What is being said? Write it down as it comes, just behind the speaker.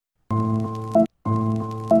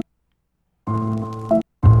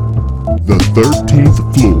13th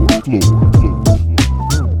floor.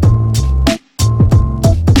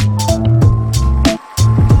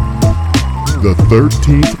 The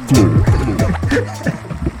 13th floor.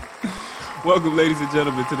 Welcome, ladies and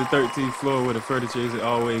gentlemen, to the 13th floor, where the furniture isn't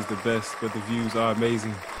always the best, but the views are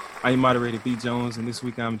amazing. I am moderator B. Jones, and this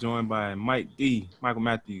week I'm joined by Michael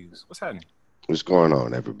Matthews. What's happening? What's going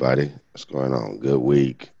on, everybody? What's going on? Good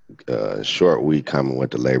week. Short week coming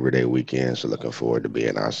with the Labor Day weekend, so looking forward to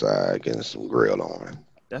being outside, getting some grill on.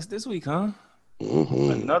 That's this week, huh?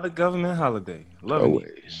 Mm-hmm. Another government holiday.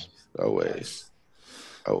 Always.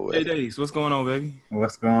 Hey, Days, what's going on, baby?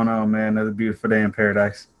 What's going on, man? Another beautiful day in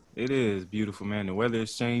paradise. It is beautiful, man. The weather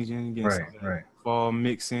is changing. Right. Fall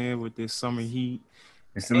mix in with this summer heat.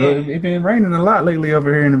 It's been raining a lot lately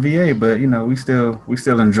over here in the VA, but you know we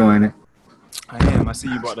still enjoying it. I am. I see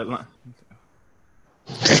you brought that line.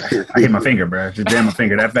 I hit my finger, bro. Just jam my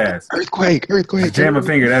finger that fast. Earthquake. Jam my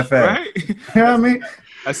finger that fast. Right? You know what I mean?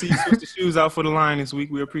 I see you switched the shoes out for the line this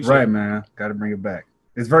week. We appreciate it. Right, man. Got to bring it back.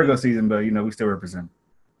 It's Virgo season, but you know we still represent.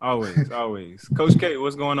 Always. Coach K,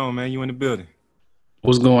 what's going on, man? You in the building?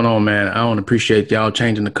 What's going on, man? I don't appreciate y'all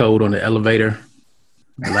changing the code on the elevator.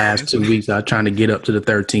 The last 2 weeks, I was trying to get up to the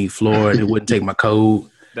 13th floor, and it wouldn't take my code.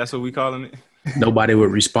 That's what we calling it? Nobody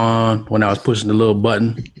would respond when I was pushing the little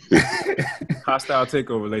button. Hostile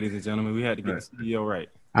takeover, ladies and gentlemen. We had to get the CEO right.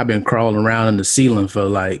 I've been crawling around in the ceiling for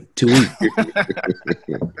like 2 weeks.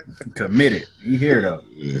 Committed. You hear though?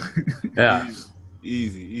 Yeah.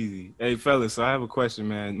 Easy. Hey, fellas, so I have a question,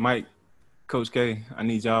 man. Mike, Coach K, I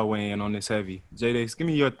need y'all weighing in on this heavy. J-Days, give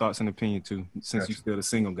me your thoughts and opinion, too, since you're still the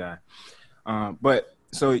single guy. But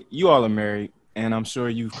so you all are married, and I'm sure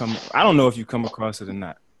I don't know if you've come across it or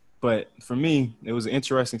not, but for me, it was an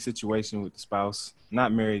interesting situation with the spouse,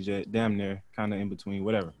 not married yet, damn near, kind of in between,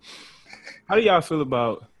 whatever. How do y'all feel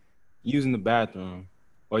about using the bathroom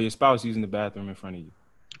or your spouse using the bathroom in front of you?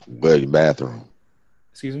 What bathroom?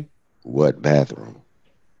 Excuse me? What bathroom?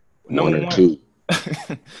 Number one or two?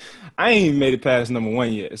 I ain't even made it past number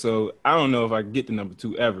one yet, so I don't know if I can get to number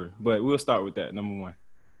two ever, but we'll start with that, number one.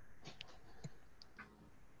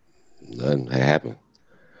 Nothing happened.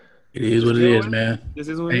 It is what it is, man. This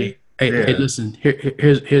is what it is? Hey, listen,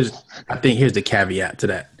 here's the caveat to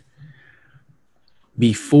that.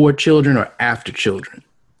 Before children or after children?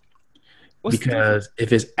 Because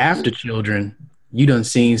if it's after children, you done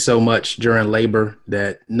seen so much during labor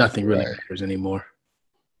that nothing really matters anymore.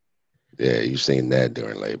 Yeah, you seen that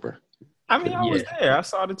during labor. I mean, I was there. I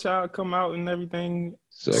saw the child come out and everything.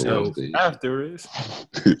 So afterwards,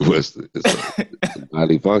 what's the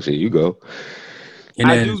body function? You go. And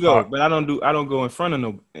I do go, but I don't go in front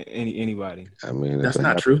of anybody. I mean, that's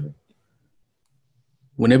not true.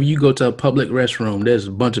 Whenever you go to a public restroom, there's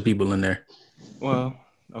a bunch of people in there. Well,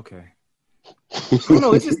 okay.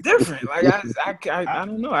 No, it's just different. Like I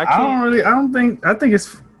don't know. I think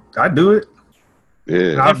I do it.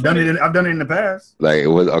 Yeah, I've done it in the past. Like it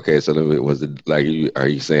was okay. So was it like are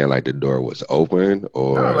you saying like the door was open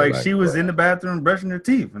or no? Like she was in the bathroom brushing her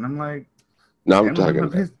teeth, and I'm like, no, I'm talking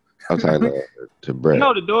to Brett.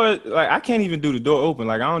 No, the door. Like I can't even do the door open.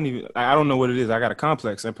 Like I don't know what it is. I got a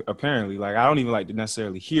complex apparently. Like I don't even like to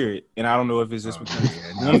necessarily hear it, and I don't know if it's just because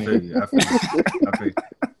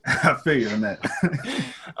I feel you on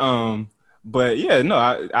that. But yeah, no,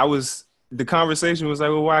 I was. The conversation was like,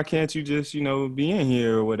 well, why can't you just, be in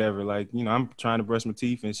here or whatever? Like, I'm trying to brush my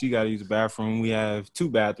teeth and she got to use the bathroom. We have 2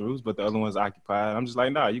 bathrooms, but the other one's occupied. I'm just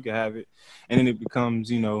like, nah, you can have it. And then it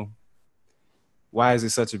becomes, why is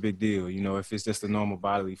it such a big deal? If it's just a normal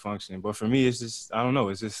bodily function. But for me, it's just, I don't know.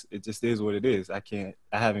 It just is what it is. I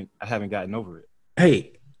haven't gotten over it.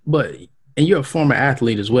 Hey, and you're a former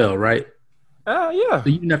athlete as well, right? Yeah. So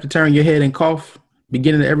you didn't have to turn your head and cough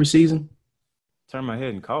beginning of every season? Turn my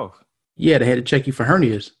head and cough. Yeah, they had to check you for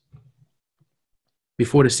hernias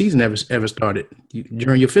before the season ever started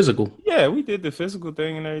during your physical. Yeah, we did the physical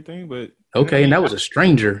thing and everything, but okay, and that was a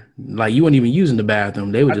stranger. Like you weren't even using the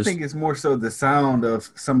bathroom. They were I think it's more so the sound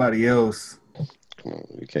of somebody else.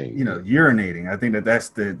 You can't, urinating. I think that's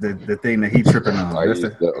the thing that he tripping on.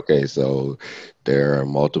 Okay, so there are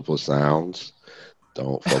multiple sounds.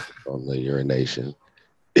 Don't focus on the urination.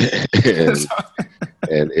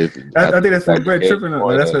 and if I think that's what Brett tripping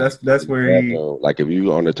on. That's where he like if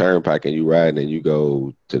you on the turnpike and you ride and you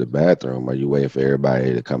go to the bathroom, are you waiting for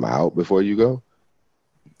everybody to come out before you go?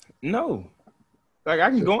 No. Like I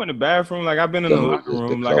can go in the bathroom. Like I've been in the locker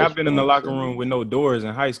room. Like I've been in the locker room with no doors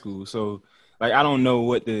in high school. So like I don't know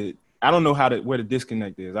where the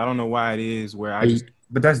disconnect is. I don't know why it is where I just.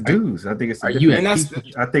 But that's dudes. I think it's. I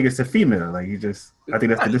think it's a female. Like I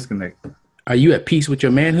think that's the disconnect. Are you at peace with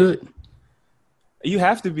your manhood? You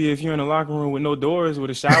have to be if you're in a locker room with no doors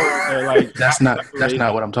with a shower. Or like That's not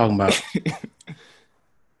what I'm talking about.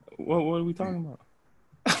 What are we talking about?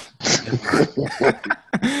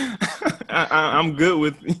 I'm good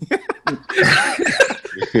with.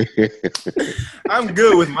 I'm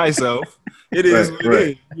good with myself. It is what it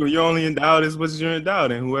is. You're only endowed as what you're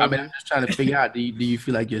endowed, and whoever. I mean, I'm just trying to figure out. Do you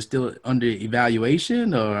feel like you're still under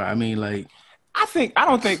evaluation, or I mean, like. I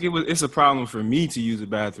don't think it's a problem for me to use the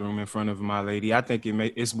bathroom in front of my lady. I think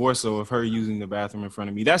it's more so of her using the bathroom in front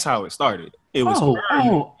of me. That's how it started. It was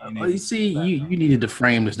You see, you needed to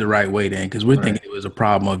frame this the right way then, because we're thinking it was a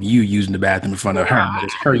problem of you using the bathroom in front of her, but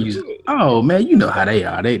it's her using. Oh man, you know how they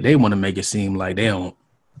are. They want to make it seem like they don't.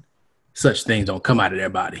 Such things don't come out of their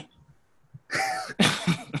body.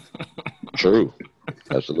 True,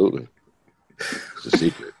 absolutely. It's a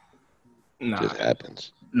secret. It just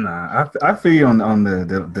happens. Nah, I feel you on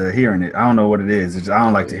the hearing it. I don't know what it is. I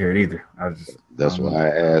don't like to hear it either. That's why I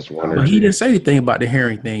asked one. But he didn't say anything about the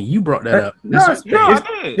hearing thing. You brought that up. No, I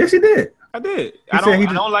did. Yes, he did. I did. I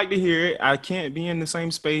don't like to hear it. I can't be in the same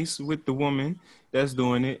space with the woman that's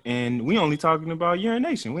doing it, and we only talking about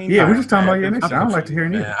urination. We're just talking about urination. I don't like to hear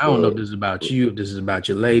it either. I don't know if this is about you, if this is about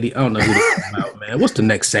your lady. I don't know who this is about, man. What's the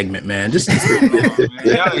next segment, man? Just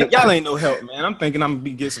y'all ain't no help, man. I'm thinking I'm gonna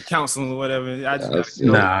get some counseling or whatever.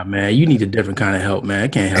 Nah, man. You need a different kind of help, man. I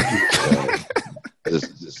can't help you.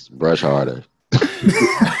 Just brush harder.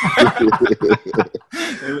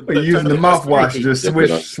 Using the mouthwash, just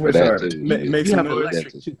switch harder. Make some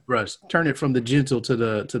electric toothbrush. Turn it from the gentle to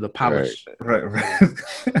the polish. Right.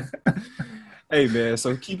 Hey man,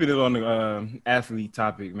 so keeping it on the athlete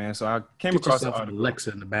topic, man. So I came across an article.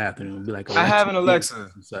 Alexa in the bathroom and be like, I have an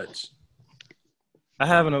Alexa and such. I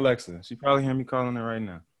have an Alexa. She probably hear me calling her right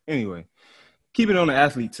now. Anyway, keep it on the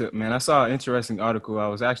athlete tip, man. I saw an interesting article. I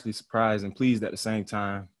was actually surprised and pleased at the same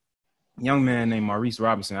time. A young man named Maurice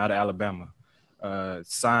Robinson out of Alabama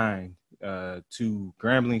signed to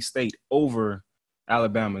Grambling State over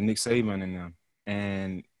Alabama, Nick Saban and them.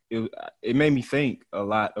 And it made me think a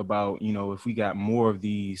lot about, if we got more of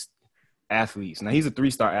these athletes. Now, he's a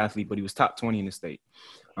 3-star athlete, but he was top 20 in the state.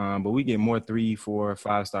 But we get more 3, 4,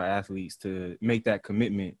 5-star athletes to make that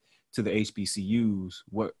commitment to the HBCUs,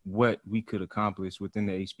 what we could accomplish within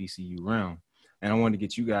the HBCU realm. And I wanted to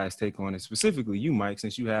get you guys' take on it, specifically you, Mike,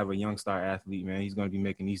 since you have a young star athlete, man. He's going to be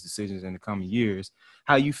making these decisions in the coming years.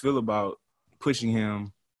 How you feel about pushing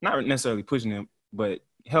him, not necessarily pushing him, but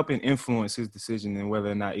helping influence his decision and whether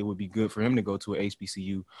or not it would be good for him to go to a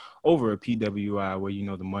HBCU over a PWI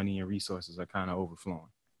where, the money and resources are kind of overflowing?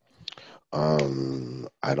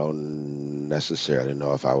 I don't necessarily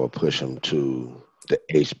know if I would push him to the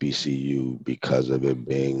HBCU because of it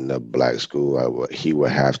being the black school. He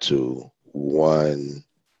would have to, one,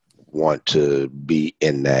 want to be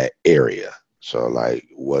in that area. So like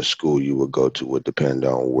what school you would go to would depend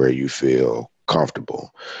on where you feel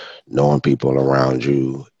comfortable, knowing people around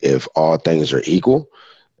you. If all things are equal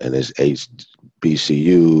and it's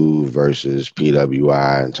HBCU versus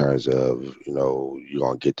PWI in terms of, you're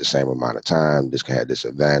going to get the same amount of time, this can have this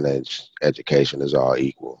advantage, education is all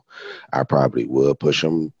equal, I probably would push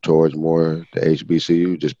them towards more the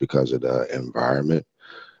HBCU just because of the environment.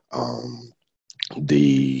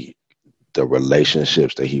 The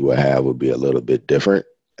relationships that he would have would be a little bit different,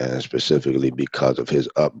 and specifically because of his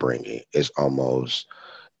upbringing, it's almost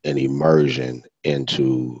an immersion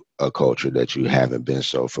into a culture that you haven't been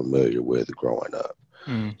so familiar with growing up.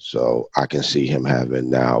 So I can see him having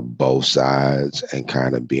now both sides and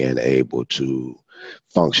kind of being able to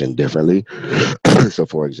function differently. So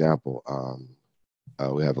for example,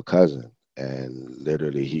 we have a cousin, and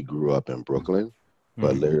literally he grew up in Brooklyn,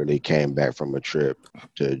 but literally came back from a trip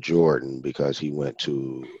to Jordan because he went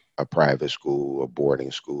to a private school, a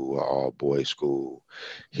boarding school, an all-boys school.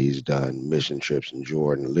 He's done mission trips in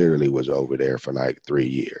Jordan, literally was over there for like 3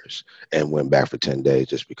 years and went back for 10 days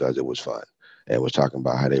just because it was fun. And was talking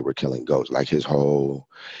about how they were killing goats. Like his whole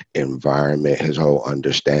environment, his whole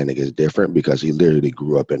understanding is different because he literally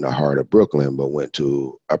grew up in the heart of Brooklyn, but went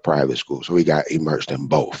to a private school. So he got immersed in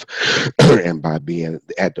both. And by being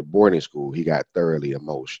at the boarding school, he got thoroughly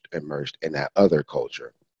immersed in that other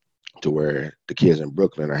culture, to where the kids in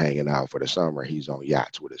Brooklyn are hanging out for the summer. He's on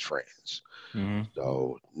yachts with his friends.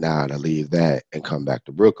 So now to leave that and come back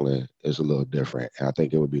to Brooklyn is a little different. And I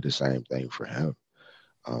think it would be the same thing for him.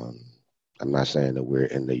 I'm not saying that we're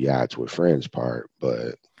in the yachts with friends part,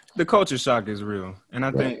 but the culture shock is real. And I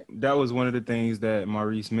think that was one of the things that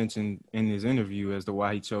Maurice mentioned in his interview as to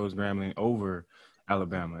why he chose Grambling over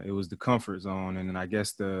Alabama. It was the comfort zone. And then I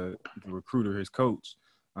guess the recruiter, his coach,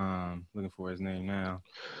 Looking for his name now.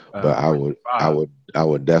 But I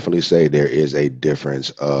would definitely say there is a difference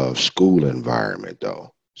of school environment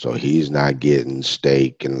though. So he's not getting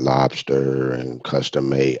steak and lobster and custom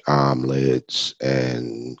made omelets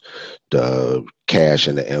and the cash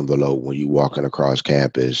in the envelope when you walking across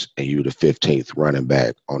campus and you the 15th running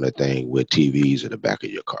back on the thing with TVs in the back of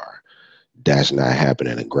your car. That's not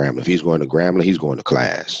happening in Grambling. If he's going to Grambling, he's going to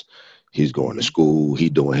class. He's going to school. He's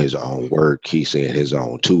doing his own work. He's seeing his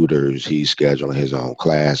own tutors. He's scheduling his own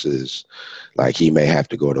classes. Like he may have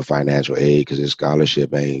to go to financial aid because his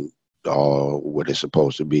scholarship ain't all what it's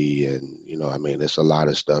supposed to be. And, you know, I mean, there's a lot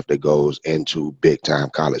of stuff that goes into big time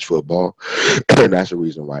college football. And that's the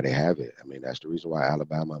reason why they have it. I mean, that's the reason why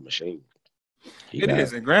Alabama machine. It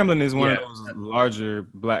is. And Grambling is one of those larger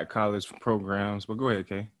black college programs. But go ahead,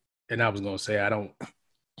 Kay. And I was going to say, I don't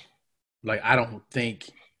think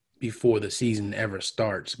before the season ever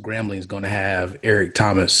starts, Grambling is going to have Eric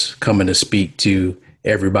Thomas coming to speak to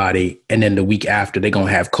everybody. And then the week after, they're going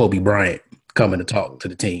to have Kobe Bryant coming to talk to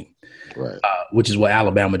the team, Right. Which is what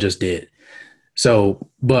Alabama just did. So,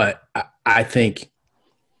 but I think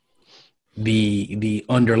the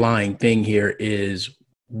underlying thing here is,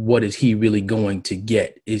 what is he really going to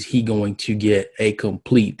get? Is he going to get a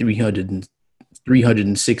complete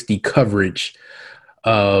 360 coverage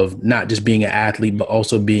of not just being an athlete, but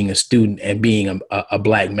also being a student and being a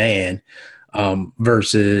black man,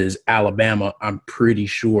 versus Alabama? I'm pretty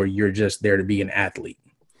sure you're just there to be an athlete,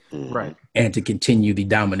 right, and to continue the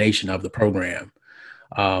domination of the program.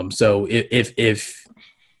 So if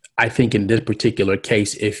I think in this particular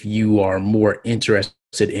case, if you are more interested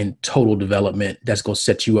in total development, that's going to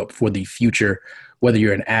set you up for the future, whether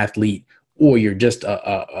you're an athlete or you're just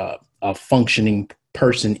a functioning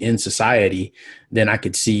person in society, then I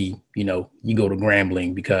could see, you know, you go to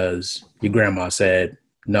Grambling because your grandma said,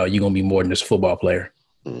 no, you're going to be more than just a football player.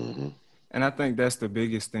 Mm-hmm. And I think that's the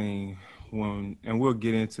biggest thing and we'll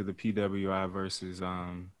get into the PWI versus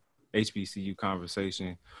HBCU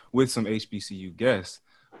conversation with some HBCU guests.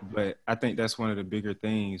 But I think that's one of the bigger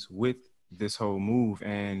things with this whole move.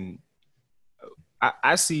 And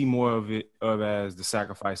I see more of it as the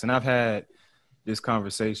sacrifice. And I've had this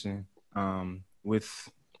conversation amongst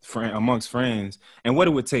friends, and what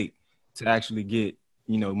it would take to actually get,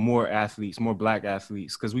 you know, more athletes, more black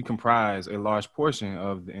athletes, because we comprise a large portion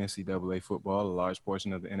of the NCAA football, a large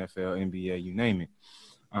portion of the NFL, NBA, you name it.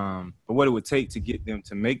 But what it would take to get them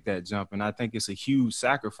to make that jump, and I think it's a huge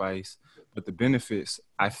sacrifice, but the benefits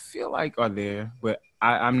I feel like are there. But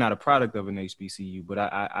I'm not a product of an HBCU, but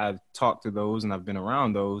I've talked to those and I've been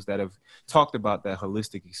around those that have talked about that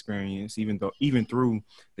holistic experience, even through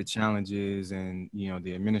the challenges and, you know,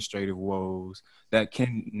 the administrative woes that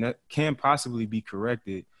can possibly be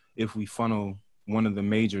corrected if we funnel one of the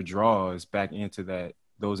major draws back into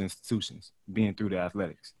those institutions, being through the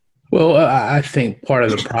athletics. Well, I think part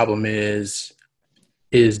of the problem is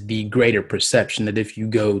the greater perception that if you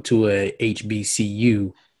go to a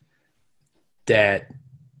HBCU, that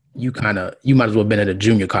you might as well have been at a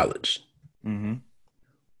junior college. Mm-hmm.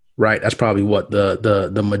 Right? That's probably what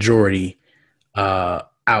the majority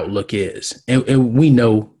outlook is. And we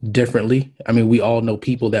know differently. I mean, we all know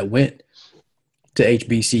people that went to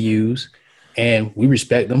HBCUs, and we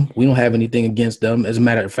respect them. We don't have anything against them. As a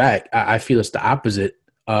matter of fact, I feel it's the opposite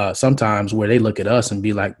sometimes, where they look at us and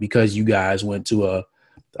be like, because you guys went to a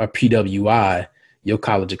PWI, your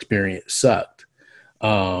college experience sucked.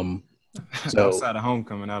 So outside of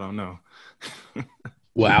homecoming, I don't know.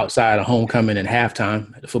 Well, outside of homecoming and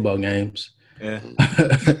halftime at the football games. Yeah.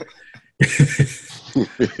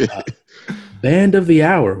 Band of the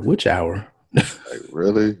hour. Which hour? Like,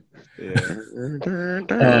 really? Yeah.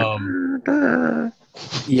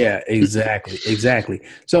 Yeah, exactly.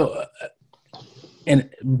 So, and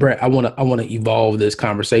Brett, I want to evolve this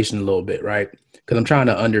conversation a little bit, right? Because I'm trying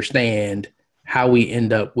to understand how we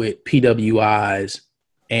end up with PWIs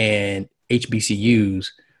and HBCUs,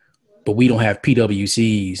 but we don't have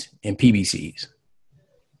PWCs and PBCs.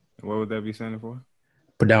 What would that be standing for?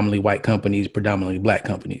 Predominantly white companies, predominantly black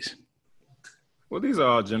companies. Well, these are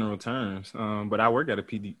all general terms, but I work at a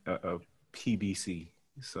PBC,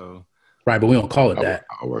 so. Right, but we don't call it that.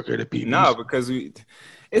 I work at a PBC. No, because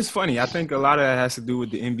it's funny. I think a lot of that has to do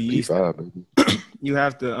with the MBE. P5, baby. You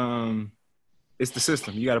have to, it's the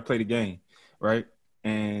system. You got to play the game, right?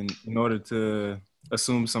 And in order to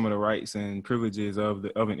assume some of the rights and privileges of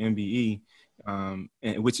an MBE, and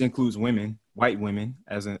which includes women, white women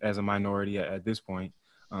as a minority at this point,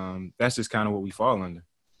 that's just kind of what we fall under.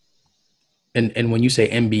 And when you say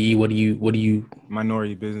MBE, what do you?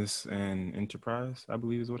 Minority business and enterprise, I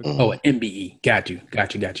believe is what it's Mhm. called. Oh, MBE. Got you. I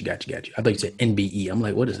thought you said NBE. I'm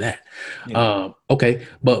like, what is that? Yeah. Okay,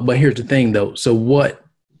 but here's the thing though. So what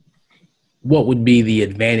would be the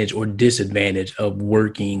advantage or disadvantage of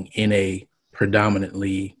working in a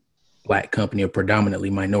predominantly Black company or predominantly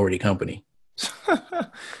minority company? I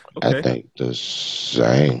Okay. think the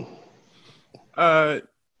same.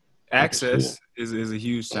 Access is a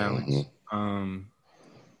huge challenge.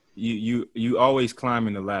 You always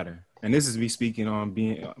climbing the ladder, and this is me speaking on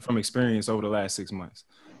being from experience over the last 6 months.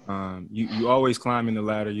 You always climbing the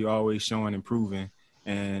ladder. You always showing improving,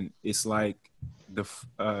 and it's like the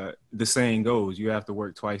saying goes: you have to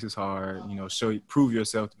work twice as hard. Prove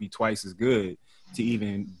yourself to be twice as good to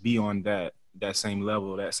even be on that same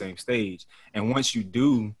level, that same stage. And once you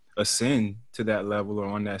do ascend to that level or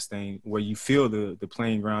on that stage where you feel the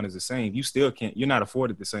playing ground is the same, you still can't. You're not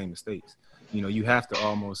afforded the same mistakes. You have to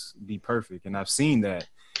almost be perfect. And I've seen that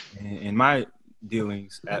in my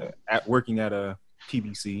dealings at working at a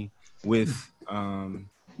PBC with,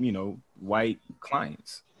 white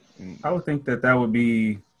clients. I would think that would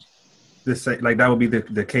be that would be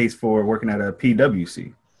the case for working at a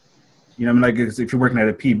PWC. You know, like if you're working at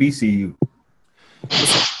a PBC.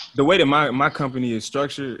 The way that my company is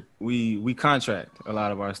structured, we contract a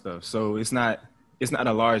lot of our stuff. So it's not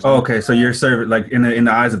a large. Oh, okay, so you're serving like in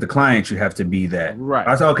the eyes of the client, you have to be that. Right.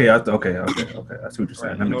 I said, okay. I see what you're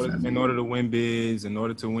saying. Right. That makes sense. In order to win bids, in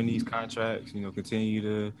order to win these contracts, continue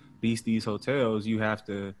to lease these hotels, you have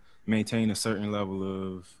to maintain a certain level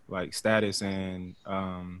of like status and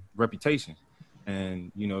reputation.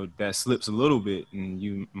 And that slips a little bit, and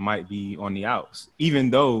you might be on the outs, even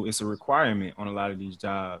though it's a requirement on a lot of these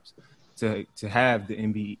jobs to have the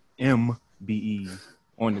MBE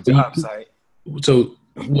on the job site. So,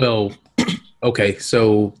 well, okay.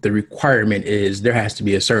 So the requirement is there has to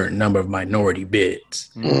be a certain number of minority bids.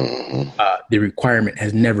 The requirement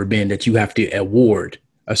has never been that you have to award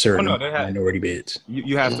a certain number of minority bids.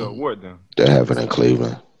 You have to award them. They have it in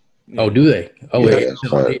Cleveland. Oh, do they? Oh, Yeah,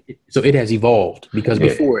 so it has evolved because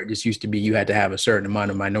before it just used to be you had to have a certain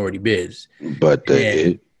amount of minority bids. but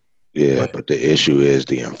the issue is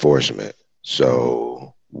the enforcement.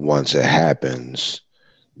 So once it happens,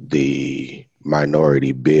 the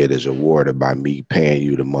minority bid is awarded by me paying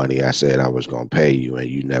you the money I said I was going to pay you, and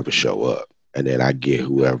you never show up. And then I get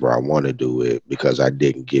whoever I want to do it because I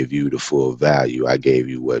didn't give you the full value. I gave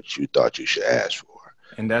you what you thought you should ask for.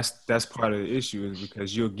 And that's part of the issue, is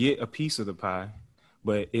because you'll get a piece of the pie,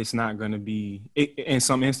 but it's not going to be. In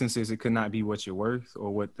some instances, it could not be what you're worth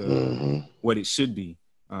or what what it should be,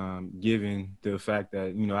 given the fact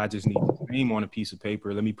that I just need your name on a piece of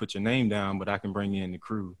paper. Let me put your name down, but I can bring in the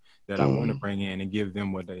crew that I want to bring in and give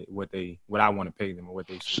them what I want to pay them or what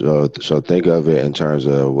they should. So think of it in terms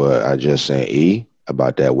of what I just said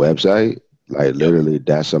about that website. Like literally,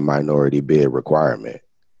 that's a minority bid requirement.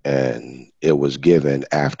 And it was given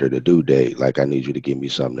after the due date. Like, I need you to give me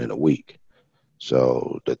something in a week.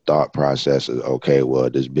 So the thought process is, okay, well,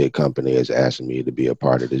 this big company is asking me to be a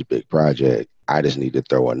part of this big project. I just need to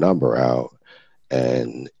throw a number out,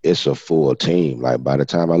 and it's a full team. Like, by the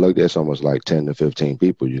time I looked, it's almost like 10 to 15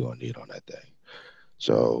 people you're going to need on that thing.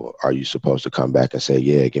 So are you supposed to come back and say,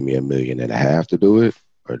 yeah, give me $1.5 million to do it?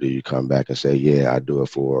 Or do you come back and say, yeah, I do it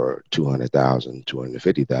for 200,000,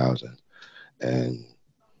 250,000? And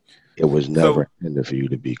it was never intended for you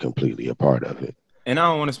to be completely a part of it. And I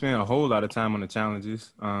don't want to spend a whole lot of time on the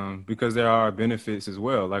challenges, because there are benefits as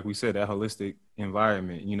well. Like we said, that holistic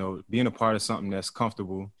environment, being a part of something that's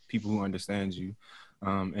comfortable, people who understand you.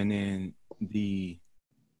 And then the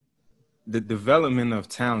development of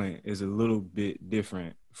talent is a little bit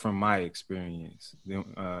different from my experience,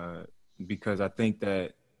 because I think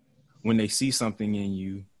that when they see something in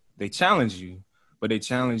you, they challenge you, but they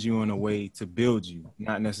challenge you in a way to build you,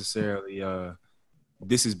 not necessarily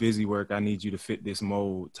this is busy work, I need you to fit this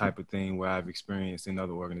mold type of thing, where I've experienced in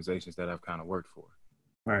other organizations that I've kind of worked for.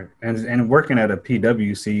 Right. And working at a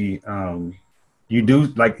PWC, you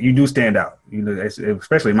do stand out,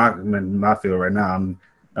 especially in my field right now.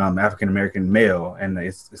 I'm African-American male, and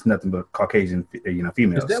it's nothing but Caucasian,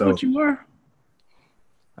 female. Is that what you are?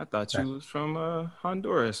 I thought you was from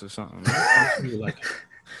Honduras or something.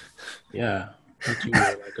 Yeah. I thought you were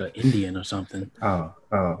like an Indian or something. Oh,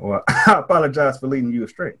 well, I apologize for leading you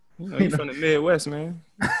astray. You're from the Midwest, man.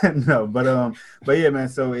 No, but yeah, man.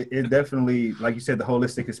 So it definitely, like you said, the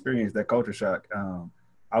holistic experience, that culture shock.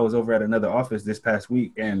 I was over at another office this past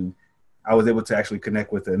week, and I was able to actually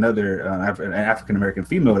connect with another an African-American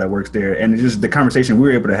female that works there. And it's just the conversation we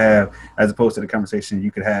were able to have, as opposed to the conversation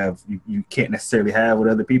you could have, you can't necessarily have with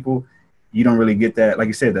other people. you don't really get that, like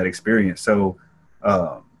you said, that experience. So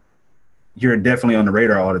you're definitely on the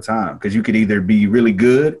radar all the time, because you could either be really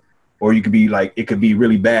good or you could be like, it could be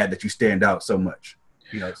really bad that you stand out so much,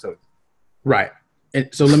 so. Right. And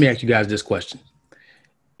so let me ask you guys this question.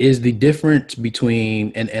 Is the difference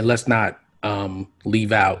between, and let's not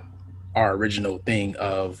leave out our original thing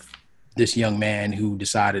of this young man who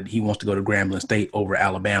decided he wants to go to Grambling State over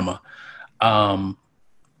Alabama.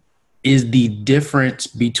 Is the difference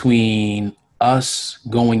between us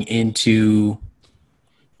going into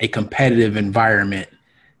a competitive environment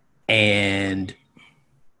and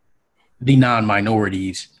the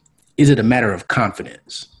non-minorities, is it a matter of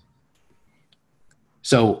confidence?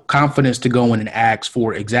 So confidence to go in and ask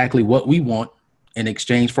for exactly what we want in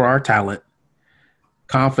exchange for our talent.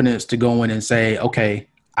 Confidence to go in and say, okay,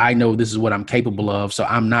 I know this is what I'm capable of, so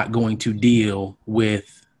I'm not going to deal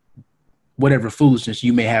with whatever foolishness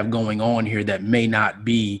you may have going on here that may not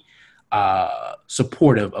be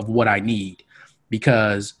supportive of what I need,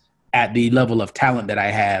 because at the level of talent that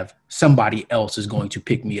I have, somebody else is going to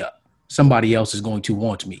pick me up. Somebody else is going to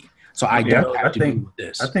want me. So I don't have to do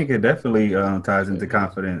this. I think it definitely ties into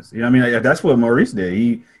confidence. I mean, that's what Maurice did.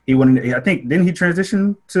 He went in, I think, didn't he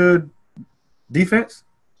transition to defense?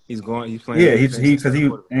 He's playing. Yeah, he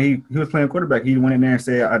was playing quarterback. He went in there and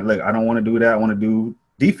said, I don't want to do that. I want to do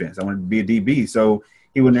defense. I want to be a DB. So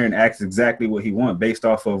he went there and asked exactly what he wanted based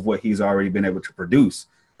off of what he's already been able to produce.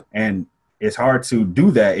 And it's hard to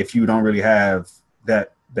do that if you don't really have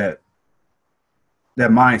that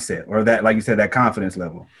mindset, or that, like you said, that confidence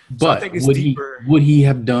level. But would he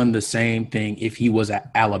have done the same thing if he was at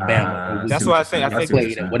Alabama? That's why I think he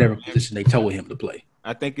played in whatever position they told him to play.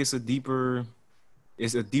 I think it's a deeper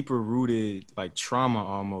rooted like trauma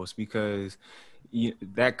almost, because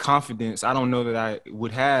that confidence, I don't know that I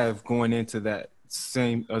would have going into that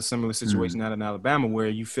similar situation out in Alabama, where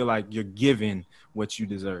you feel like you're given what you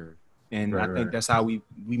deserve. And I think that's how we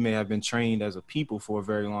may have been trained as a people for a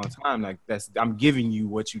very long time. Like, I'm giving you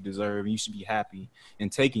what you deserve, and you should be happy in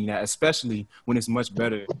taking that, especially when it's much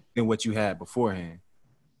better than what you had beforehand.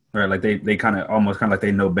 Right, like they kind of like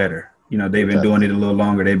they know better. They've been doing it a little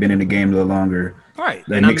longer. They've been in the game a little longer. Right.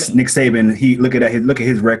 Like Nick Saban, look at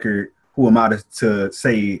his record. Who am I to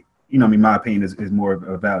say? My opinion is more of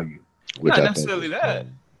a value. Not necessarily that.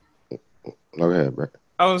 Go ahead, bro.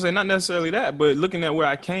 I would say not necessarily that, but looking at where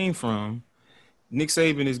I came from, Nick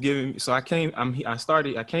Saban is giving me. So I came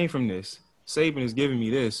from this. Saban is giving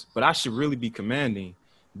me this, but I should really be commanding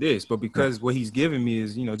this. But because what he's giving me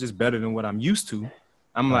is, just better than what I'm used to,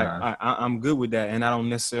 I'm like, I'm good with that, and I don't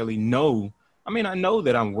necessarily know. I mean, I know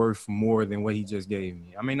that I'm worth more than what he just gave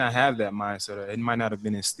me. I may not have that mindset. It might not have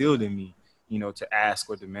been instilled in me, to ask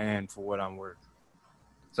or demand for what I'm worth.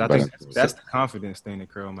 So I think that's the confidence thing that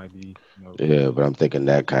Curl might be. Yeah, but I'm thinking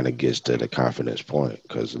that kind of gets to the confidence point,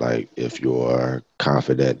 because like if you're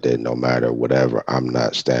confident that no matter whatever, I'm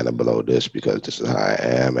not standing below this because this is how I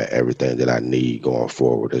am, and everything that I need going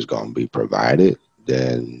forward is going to be provided,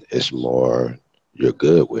 then it's more you're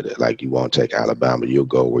good with it. Like, you won't take Alabama, you'll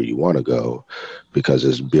go where you want to go because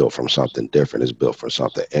it's built from something different. It's built from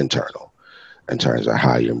something internal in terms of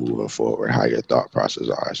how you're moving forward, how your thought process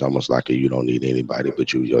are. It's almost like you don't need anybody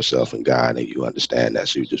but you, yourself, and God, and you understand that,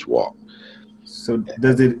 so you just walk. So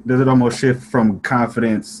does it almost shift from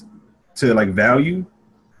confidence to like value?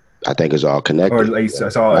 I think it's all connected. Or like it's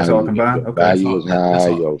all combined? Okay. Value is high,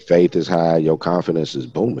 your faith is high, your confidence is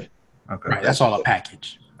booming. Okay. Right, that's all a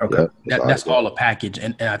package. Okay. That's all a package.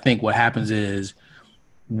 And I think what happens is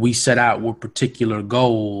we set out with particular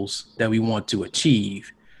goals that we want to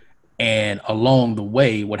achieve. And along the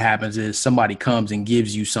way, what happens is somebody comes and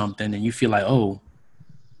gives you something and you feel like, oh,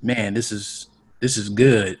 man, this is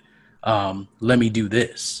good. Let me do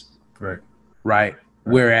this. Right.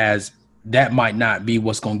 Whereas that might not be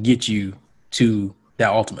what's going to get you to that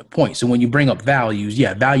ultimate point. So when you bring up values,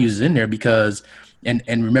 values is in there because and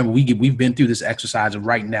remember, we've been through this exercise of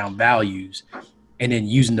writing down values and then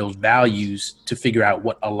using those values to figure out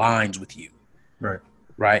what aligns with you.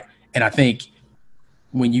 Right. And I think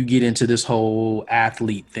when you get into this whole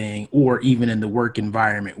athlete thing, or even in the work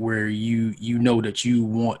environment where you know that you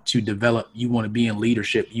want to develop, you want to be in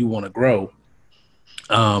leadership, you want to grow.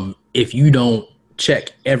 If you don't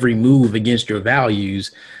check every move against your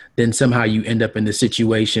values, then somehow you end up in the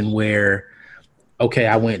situation where, okay,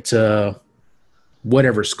 I went to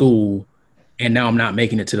whatever school and now I'm not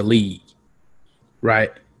making it to the league.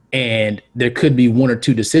 Right. And there could be one or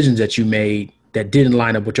two decisions that you made that didn't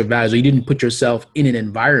line up with your values, or you didn't put yourself in an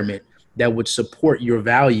environment that would support your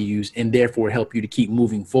values and therefore help you to keep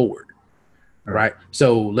moving forward. Right.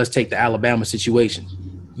 So let's take the Alabama situation.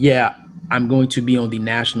 Yeah, I'm going to be on the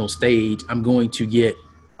national stage. I'm going to get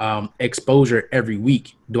exposure every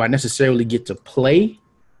week. Do I necessarily get to play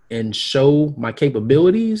and show my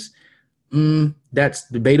capabilities? That's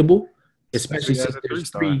debatable, especially since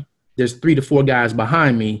there's 3 to 4 guys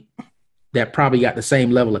behind me that probably got the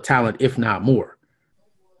same level of talent, if not more,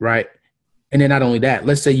 right? And then not only that,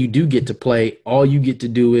 let's say you do get to play. All you get to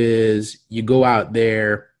do is you go out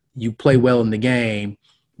there, you play well in the game.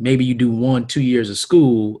 Maybe you do 1-2 years of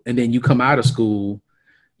school, and then you come out of school,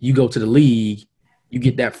 you go to the league, you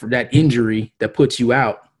get that injury that puts you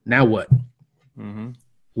out. Now what? Mm-hmm.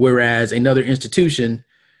 Whereas another institution,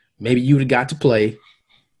 maybe you would have got to play,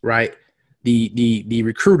 right? The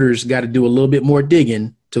recruiters got to do a little bit more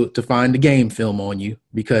digging to find the game film on you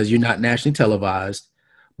because you're not nationally televised.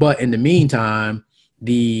 But in the meantime,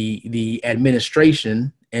 the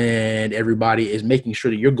administration and everybody is making sure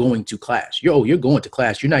that you're going to class. You're going to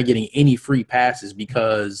class. You're not getting any free passes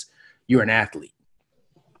because you're an athlete,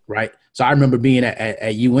 right? So I remember being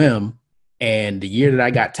at UM, and the year that I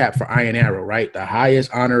got tapped for Iron Arrow, right, the highest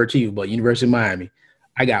honor achievable at University of Miami,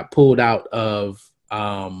 I got pulled out of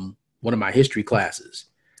one of my history classes.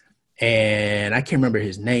 And I can't remember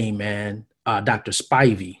his name, man. Dr.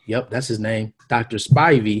 Spivey. Yep, that's his name. Dr.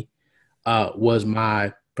 Spivey was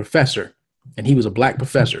my professor, and he was a black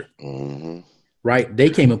professor. Mm-hmm. Right? They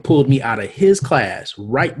came and pulled me out of his class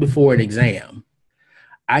right before an exam.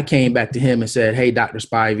 I came back to him and said, "Hey, Dr.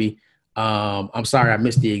 Spivey, I'm sorry I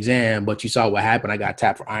missed the exam, but you saw what happened. I got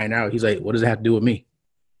tapped for Iron Arrow." He's like, "What does it have to do with me?"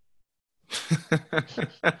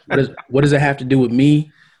 What does it have to do with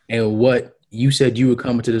me and what you said you were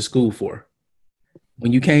coming to the school for?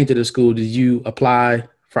 When you came to the school, did you apply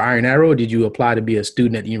for Iron Arrow or did you apply to be a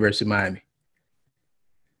student at the University of Miami?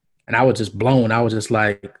 And I was just blown. I was just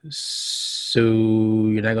like, so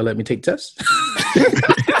you're not going to let me take tests?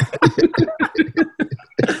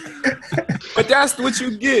 But that's what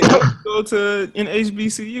you get. You go to in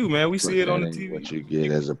HBCU, man. We see it on the TV. What you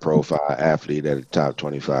get as a profile athlete at a top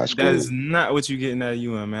 25 school. That is not what you get in at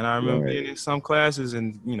UM, man. I remember being in some classes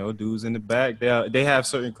and, dudes in the back, they have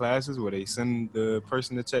certain classes where they send the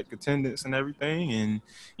person to check attendance and everything. And,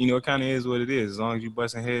 it kind of is what it is. As long as you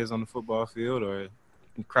busting heads on the football field or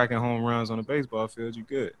cracking home runs on the baseball field, you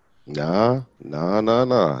good. No.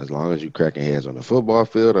 As long as you cracking heads on the football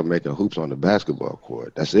field or making hoops on the basketball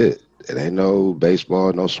court, that's it. It ain't no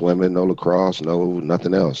baseball, no swimming, no lacrosse, no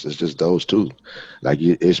nothing else. It's just those two. Like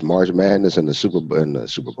it's March Madness and the Super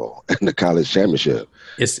Bowl and the college championship.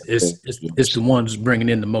 It's the ones bringing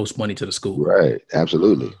in the most money to the school. Right,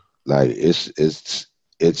 absolutely. Like it's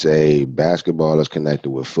a basketball that's connected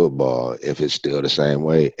with football if it's still the same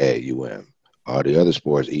way at UM. All the other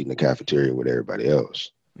sports eat in the cafeteria with everybody else.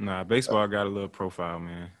 Nah, baseball got a little profile,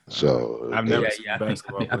 man. So I've never seen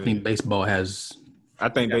basketball. I think baseball has. I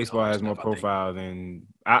think baseball has more profile than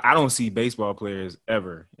I don't see baseball players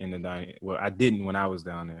ever in the dining. Well, I didn't when I was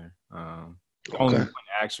down there. Only one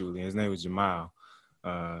actually. His name was Jamal.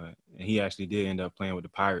 And he actually did end up playing with the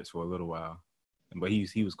Pirates for a little while. But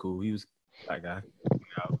he was cool. He was that guy.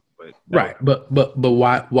 But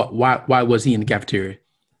why was he in the cafeteria?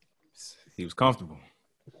 He was comfortable.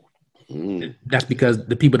 That's because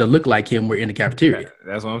the people that look like him were in the cafeteria.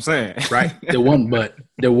 That's what I'm saying. Right. There weren't but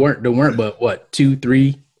what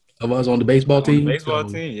 2-3 of us on the baseball team.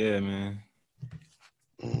 Team, yeah, man.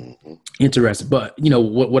 Interesting. But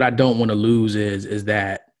what I don't want to lose is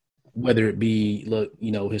that whether it be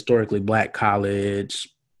historically black college,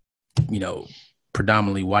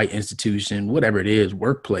 predominantly white institution, whatever it is,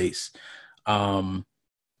 workplace,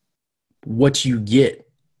 what you get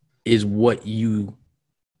is what you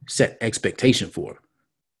set expectation for,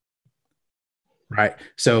 right?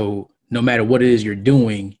 So no matter what it is you're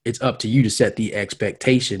doing, it's up to you to set the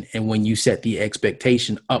expectation. And when you set the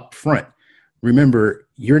expectation up front, remember,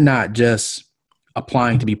 you're not just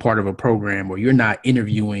applying to be part of a program or you're not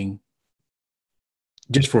interviewing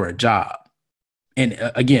just for a job. And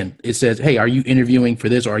again, it says, hey, are you interviewing for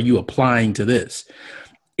this or are you applying to this?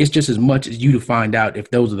 It's just as much as you to find out if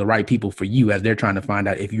those are the right people for you as they're trying to find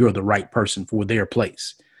out if you're the right person for their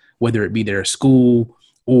place, whether it be their school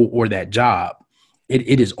or that job.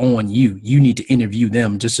 It is on you. You need to interview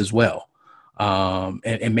them just as well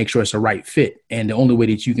and make sure it's a right fit. And the only way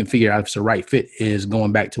that you can figure out if it's a right fit is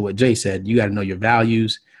going back to what Jay said. You got to know your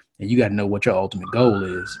values and you got to know what your ultimate goal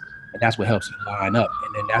is. And that's what helps you line up.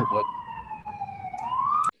 And then that's what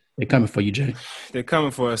they're coming for you, Jay. They're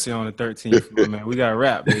coming for us here on the 13th floor, man. We got to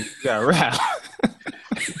rap, baby. We got to rap.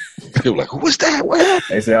 People like, what's that? What happened?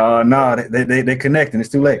 They say, oh, no, they connecting. It's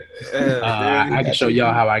too late. I can show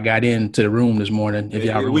y'all how I got into the room this morning. If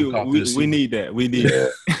y'all we need that. We need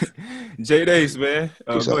that. J Dace, man.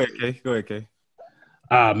 Peace Go out. ahead, Kay. Go ahead, Kay.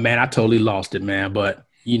 Man, I totally lost it, man. But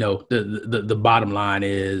the bottom line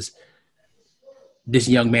is this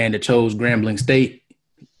young man that chose Grambling State,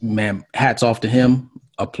 man, hats off to him.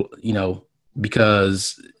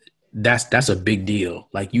 Because that's a big deal.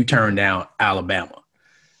 Like, you turn down Alabama,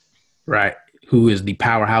 right? Who is the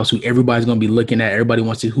powerhouse, who everybody's going to be looking at. Everybody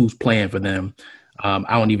wants to see who's playing for them.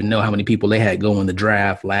 I don't even know how many people they had go in the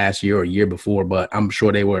draft last year or year before, but I'm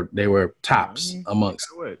sure they were tops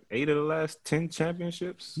amongst. What, 8 of the last 10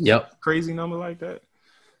 championships? Yep. Crazy number like that.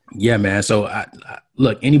 Yeah, man. So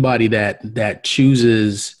look, anybody that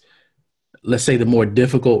chooses, let's say, the more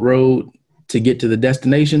difficult road to get to the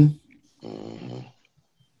destination,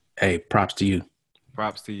 hey, props to you.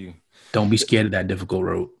 Props to you. Don't be scared of that difficult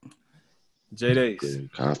road. J Dace.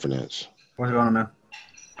 Confidence. What's going on, man?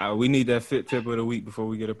 We need that fit tip of the week before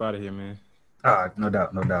we get up out of here, man. No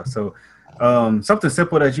doubt. So, something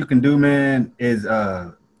simple that you can do, man, is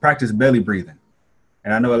practice belly breathing.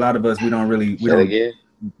 And I know a lot of us, we don't again?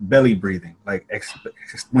 belly breathing. Like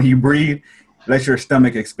when you breathe, let your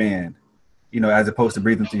stomach expand, as opposed to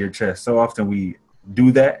breathing through your chest. So often we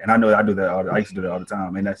do that, and I know I do that. I used to do that all the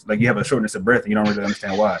time, and that's like you have a shortness of breath, and you don't really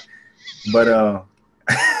understand why. But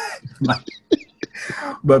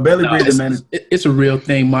but belly breathing, man, it's a real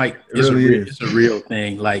thing, Mike. It's a real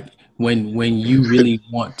thing. Like when you really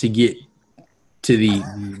want to get to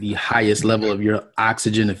the highest level of your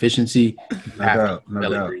oxygen efficiency, no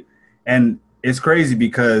doubt. And it's crazy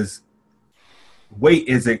because weight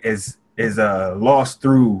is lost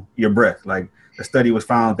through your breath. Like, the study was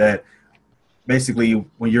found that basically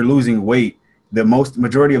when you're losing weight, the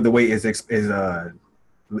majority of the weight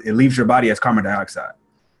it leaves your body as carbon dioxide,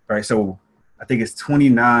 right? So I think it's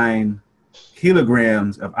 29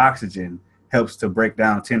 kilograms of oxygen helps to break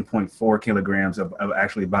down 10.4 kilograms of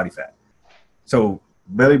actually body fat. So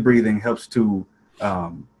belly breathing helps to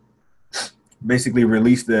basically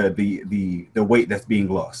release the weight that's being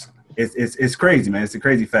lost. It's crazy, man. It's a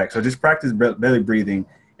crazy fact. So just practice belly breathing,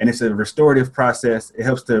 and it's a restorative process. It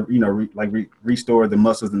helps to restore the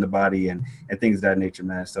muscles in the body and things of that nature,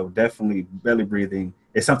 man. So definitely belly breathing.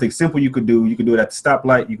 It's something simple you could do. You could do it at the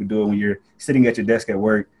stoplight. You could do it when you're sitting at your desk at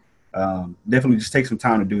work. Definitely just take some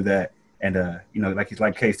time to do that, and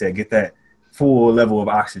like Kay said, get that full level of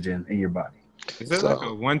oxygen in your body. Is there like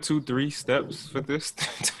a 1, 2, 3 steps for this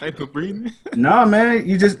type of breathing? No, man.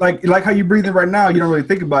 You just like how you breathing right now. You don't really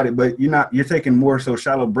think about it, but you're taking more so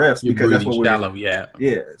shallow breaths because that's what we're shallow. Yeah.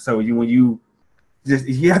 So you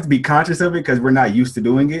have to be conscious of it because we're not used to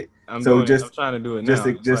doing it. I'm trying to do it now.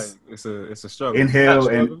 It's a struggle.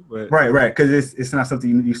 Inhale but right because it's not something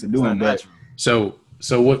you're used to doing. But so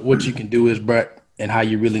what you can do is, Brett, and how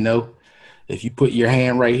you really know, if you put your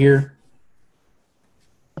hand right here,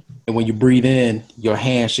 and when you breathe in, your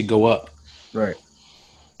hand should go up. Right.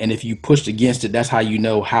 And if you pushed against it, that's how you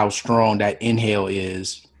know how strong that inhale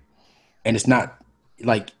is. And it's not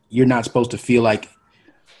like you're not supposed to feel like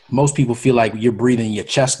most people feel like you're breathing, your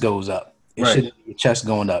chest goes up. It shouldn't be your chest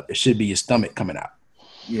going up. It should be your stomach coming out.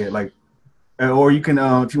 Yeah, like, or you can,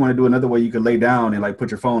 if you want to do another way, you can lay down and like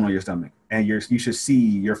put your phone on your stomach, and you should see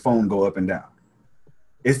your phone go up and down.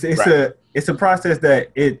 It's a process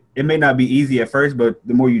that it may not be easy at first, but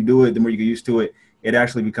the more you do it, the more you get used to it, it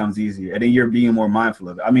actually becomes easier. And then you're being more mindful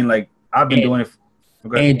of it. I mean, like, I've been doing it.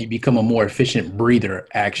 And you become a more efficient breather,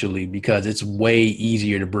 actually, because it's way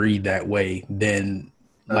easier to breathe that way than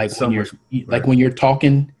when you're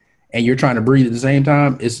talking and you're trying to breathe at the same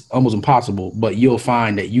time. It's almost impossible, but you'll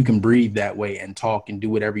find that you can breathe that way and talk and do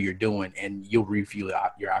whatever you're doing, and you'll refuel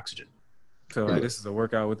your oxygen. So this is a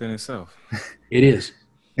workout within itself. It is.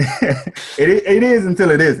 it is until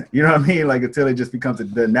it isn't. You know what I mean? Like, until it just becomes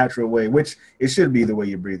the natural way, which it should be the way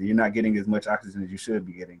you're breathing. You're not getting as much oxygen as you should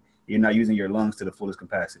be getting. You're not using your lungs to the fullest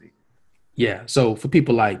capacity. Yeah. So for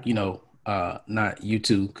people like, not you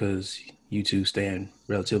two, because you two stay in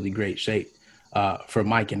relatively great shape. For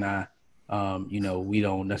Mike and I, we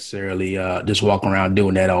don't necessarily just walk around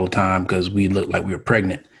doing that all the time because we look like we were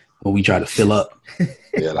pregnant when we try to fill up.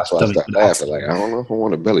 Yeah, that's why I stopped laughing. Like, I don't know if I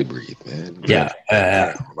want to belly breathe, man. Yeah.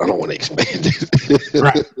 I don't want to expand it.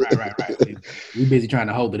 Right. We're busy trying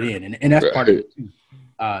to hold it in. And that's part of it too.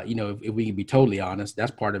 If we can be totally honest,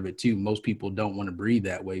 that's part of it too. Most people don't want to breathe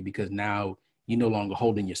that way because now you're no longer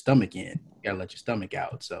holding your stomach in. You got to let your stomach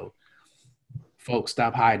out. So folks,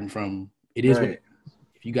 stop hiding from it. Is what it is.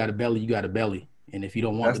 If you got a belly, you got a belly. And if you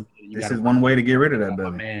don't want this is one way to get rid of that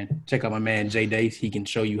belly. Check out my man J Dace. He can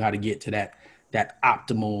show you how to get to that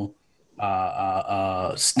optimal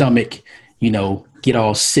stomach. Get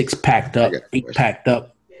all 6 packed up, 8 packed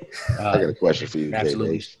up. I got a question for you,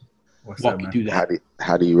 absolutely. J Dace. What's walk up, you man? through that.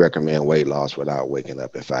 How do you recommend weight loss without waking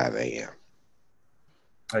up at 5 a.m.?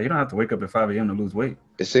 You don't have to wake up at 5 a.m. to lose weight.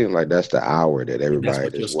 It seems like that's the hour that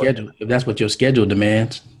everybody If that's what your schedule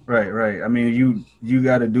demands. Right. I mean, you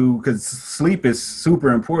got to do, because sleep is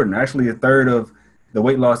super important. Actually, a third of the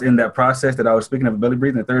weight loss in that process that I was speaking of belly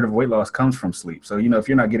breathing, a third of weight loss comes from sleep. So, if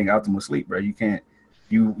you're not getting optimal sleep, right,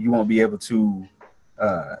 you won't be able to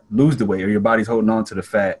lose the weight, or your body's holding on to the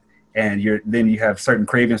fat, and then you have certain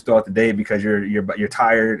cravings throughout the day because you're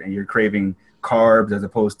tired and you're craving carbs as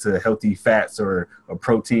opposed to healthy fats or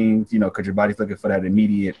proteins, because your body's looking for that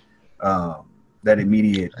immediate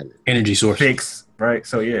Energy source. fix, right?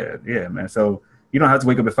 So yeah, man. So you don't have to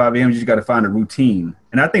wake up at 5 a.m. You just got to find a routine,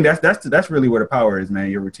 and I think that's really where the power is,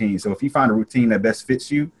 man. Your routine. So if you find a routine that best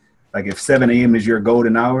fits you, like if 7 a.m. is your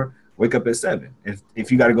golden hour, wake up at 7.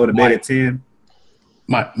 If you got to go to bed at 10.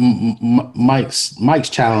 Mike's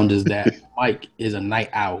challenge is that Mike is a night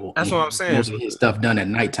owl. That's what I'm saying. Most of his stuff done at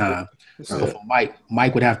nighttime. So Yeah. for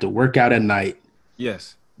Mike would have to work out at night,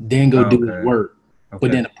 Yes. then go do his work. Okay.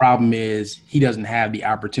 But then the problem is he doesn't have the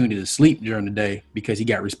opportunity to sleep during the day because he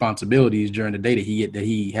got responsibilities during the day that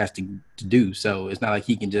he has to do. So it's not like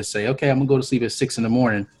he can just say, okay, I'm gonna go to sleep at 6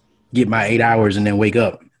 a.m, get my 8 hours, and then wake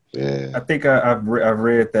up. Yeah. I think I've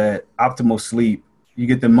read that optimal sleep, you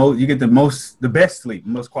get the best sleep,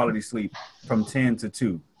 most quality sleep from 10 to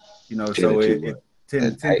 2.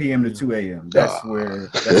 10 p.m. to 2 a.m. That's where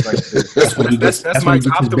that's like that's when he gets Mike's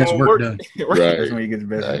his best optimal work done. Right. That's when you get the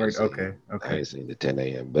best work. I Okay. ain't seen the 10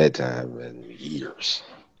 a.m. bedtime in years.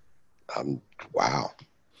 Wow.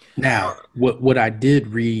 Now, what I did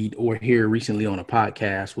read or hear recently on a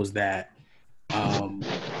podcast was that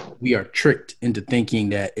we are tricked into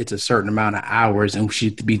thinking that it's a certain amount of hours, and we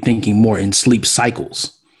should be thinking more in sleep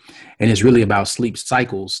cycles. And it's really about sleep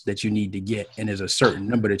cycles that you need to get, and there's a certain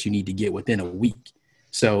number that you need to get within a week.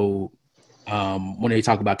 So when they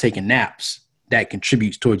talk about taking naps, that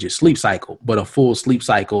contributes towards your sleep cycle, but a full sleep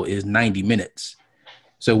cycle is 90 minutes.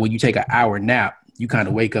 So when you take an hour nap, you kind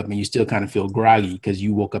of wake up and you still kind of feel groggy because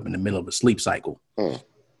you woke up in the middle of a sleep cycle.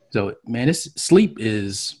 So, man, this sleep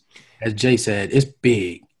is, as Jay said, it's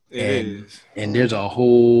big. And there's a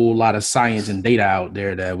whole lot of science and data out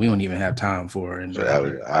there that we don't even have time for. And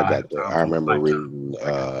I remember reading,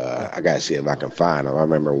 I got to see if I can find them. I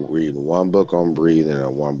remember reading one book on breathing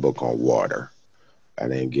and one book on water. I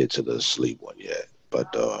didn't get to the sleep one yet,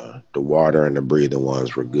 but the water and the breathing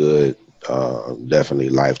ones were good. Definitely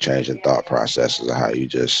life-changing thought processes of how you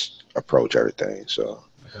just approach everything. So,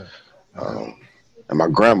 and my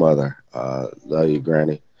grandmother, love you,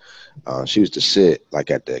 Granny. She used to sit like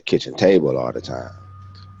at the kitchen table all the time.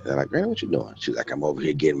 And I'm like, Granny, what you doing? She's like, I'm over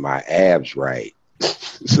here getting my abs right.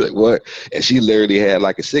 She's like, what? And she literally had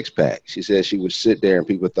like a 6-pack. She said she would sit there and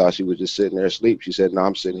people thought she was just sitting there asleep. She said, no,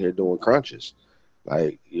 I'm sitting here doing crunches.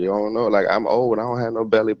 Like, you don't know, like I'm old and I don't have no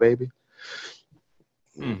belly, baby.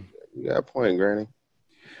 You got a point, Granny.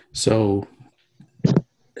 So,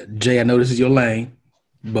 Jay, I know this is your lane,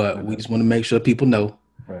 but we just want to make sure people know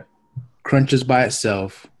crunches by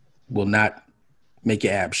itself will not make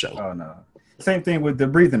your abs show. Oh, no. Same thing with the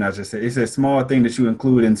breathing. I just said it's a small thing that you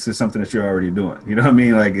include into something that you're already doing. You know what I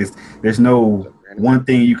mean? Like there's no one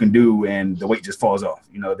thing you can do and the weight just falls off.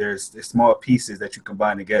 There's small pieces that you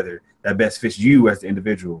combine together that best fits you as the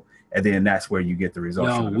individual, and then that's where you get the results.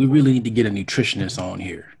 No, we really need to get a nutritionist on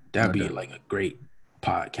here. That'd be like a great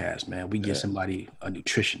podcast, man. We get somebody, a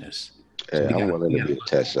nutritionist. So I'm willing to be a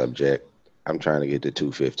test subject. I'm trying to get to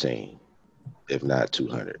 215, if not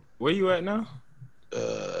 200. Where you at now?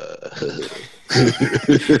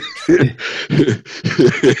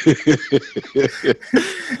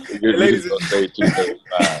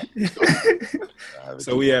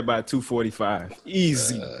 So we had about 245.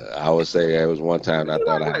 Easy. I would say there was one time I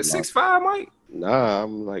thought I had 6'5", Mike. Nah,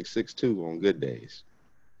 I'm like 6'2" on good days.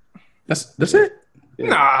 That's it. Yeah.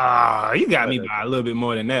 Nah, you got me by a little bit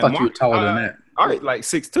more than that. I thought you were taller than that. Art like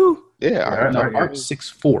 6'2". Yeah, Art's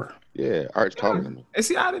 6'4". Yeah, Art's taller than me. And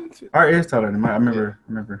see, I didn't. Art is taller than me. I remember.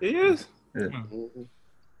 He is. Yeah.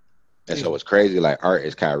 And so it's crazy. Like Art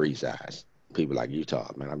is Kyrie size. People like you tall,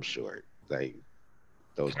 man. I'm short. Like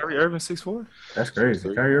those. Kyrie Irving 6'4". That's crazy.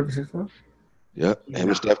 6'3". Kyrie Irving 6'4". Yep. Him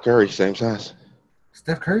and Steph Curry, same size.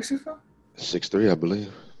 Steph Curry 6'4". 6'3", I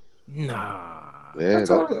believe. Nah. Yeah.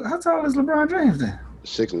 How tall is LeBron James then?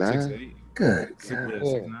 6'9". Good.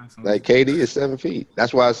 Like KD is 7 feet.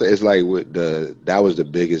 That's why I say it's like that was the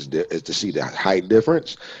biggest is to see the height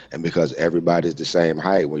difference, and because everybody's the same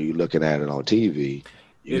height when you're looking at it on TV.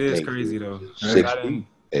 It is crazy though. 6 feet,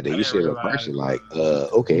 and then you see a person like,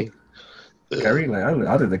 okay. Kyrie I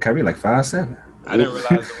looked at Kyrie like 5'7". I didn't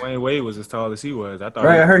realize Dwayne Wade was as tall as he was. I thought.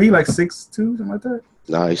 Right, I heard he like 6'2", something like that.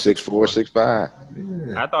 No, he's 6'4", 6'5".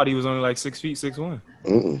 Yeah. I thought he was only like 6 feet, 6'1".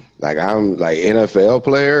 Like I'm like NFL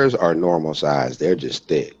players are normal size. They're just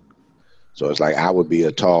thick. So it's like I would be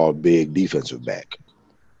a tall, big defensive back.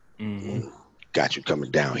 Got you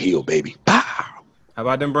coming downhill, baby. Pow! How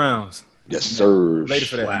about them Browns? Yes, sir. Later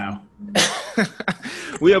for that. Wow.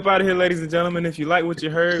 We up out of here, ladies and gentlemen. If you like what you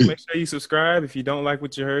heard, make sure you subscribe. If you don't like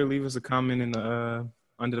what you heard, leave us a comment in the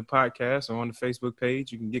under the podcast or on the Facebook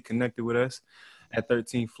page. You can get connected with us at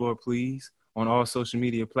 13th Floor, please, on all social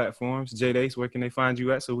media platforms. J-Dace, where can they find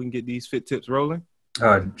you at so we can get these fit tips rolling?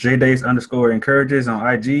 JDace_encourages on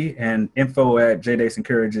IG and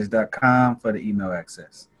info@jdaceencourages.com for the email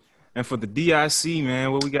access. And for the DIC,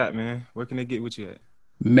 man, what we got, man? Where can they get with you at?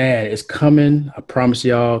 Man, it's coming. I promise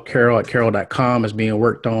y'all. Carol at carol.com is being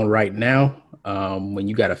worked on right now. When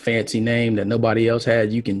you got a fancy name that nobody else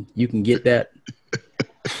has, you can get that.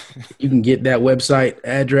 You can get that website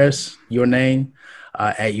address, your name,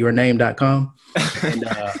 at yourname.com. And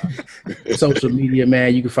social media,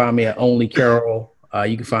 man, you can find me at Only Carol.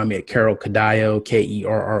 You can find me at Carol Cadallo,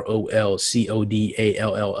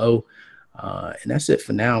 KERROLCODALLO. And that's it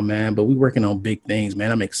for now, man. But we're working on big things,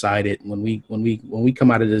 man. I'm excited when we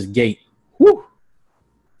come out of this gate. Woo!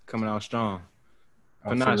 Coming out strong.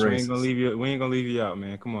 Panache, we ain't gonna leave you out,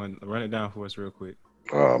 man. Come on, run it down for us real quick.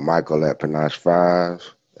 Michael at Panache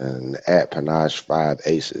 5 and at Panache 5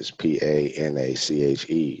 Aces,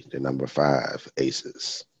 PANACHE, the number 5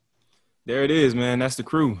 Aces. There it is, man. That's the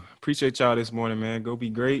crew. Appreciate y'all this morning, man. Go be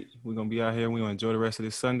great. We're gonna be out here. We're gonna enjoy the rest of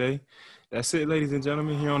this Sunday. That's it, ladies and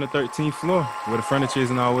gentlemen, here on the 13th floor, where the furniture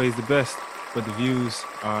isn't always the best, but the views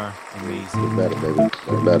are amazing. Get better, baby.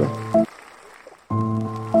 Get better.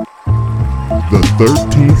 The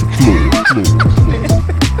 13th floor.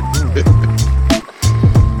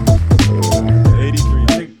 83.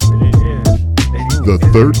 The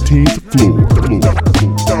 13th floor.